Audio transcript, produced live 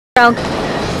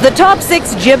The top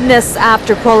 6 gymnasts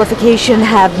after qualification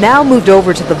have now moved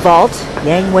over to the vault.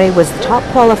 Yang Wei was the top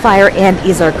qualifier and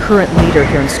is our current leader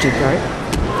here in Stuttgart.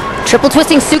 Triple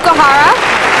twisting Sukahara,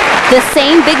 the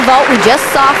same big vault we just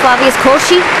saw Flavius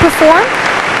Koshy perform.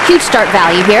 Huge start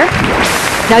value here.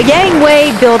 Now Yang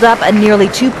Wei built up a nearly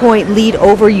 2-point lead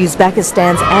over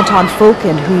Uzbekistan's Anton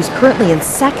Fokin, who's currently in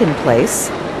 2nd place.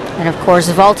 And of course,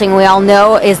 vaulting, we all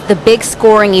know, is the big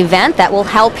scoring event that will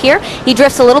help here. He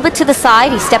drifts a little bit to the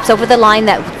side. He steps over the line.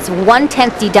 That's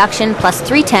 1/10 deduction plus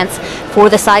 3/10 for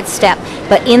the side step.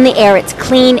 But in the air, it's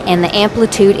clean and the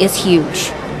amplitude is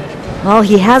huge. Well,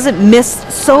 he hasn't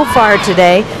missed so far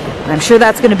today. I'm sure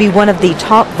that's going to be one of the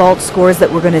top vault scores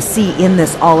that we're going to see in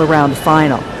this all-around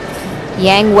final.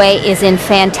 Yang Wei is in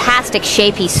fantastic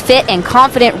shape. He's fit and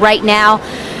confident right now.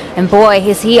 And boy,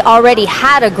 has he already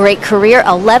had a great career.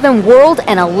 11 world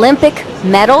and Olympic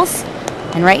medals.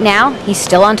 And right now, he's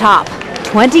still on top.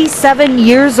 27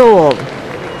 years old.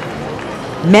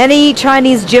 Many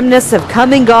Chinese gymnasts have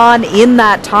come and gone in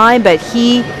that time, but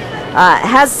he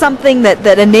has something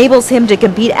that enables him to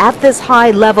compete at this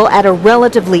high level at a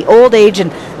relatively old age.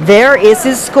 And there is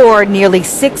his score, nearly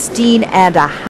 16 and a half.